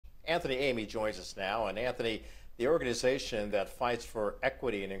Anthony Amey joins us now. And Anthony, the organization that fights for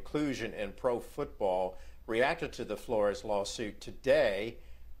equity and inclusion in pro football reacted to the Flores lawsuit today.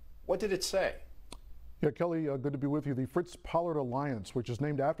 What did it say? Yeah, Kelly, good to be with you. The Fritz Pollard Alliance, which is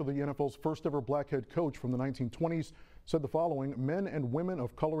named after the NFL's first ever black head coach from the 1920s, said the following: men and women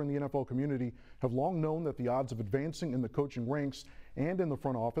of color in the NFL community have long known that the odds of advancing in the coaching ranks and in the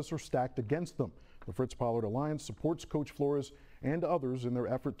front office are stacked against them. The Fritz Pollard Alliance supports Coach Flores and others in their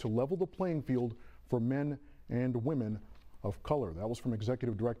effort to level the playing field for men and women of color. That was from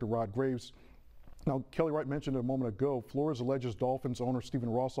Executive Director Rod Graves. Now, Kelly Wright mentioned a moment ago, Flores alleges Dolphins owner Stephen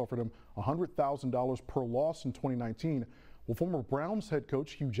Ross offered him $100,000 per loss in 2019. Well, former Browns head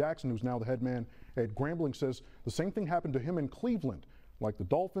coach Hugh Jackson, who's now the head man at Grambling, says the same thing happened to him in Cleveland. Like the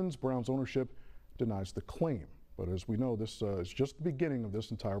Dolphins, Browns ownership denies the claim. But as we know, this is just the beginning of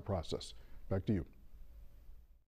this entire process. Back to you.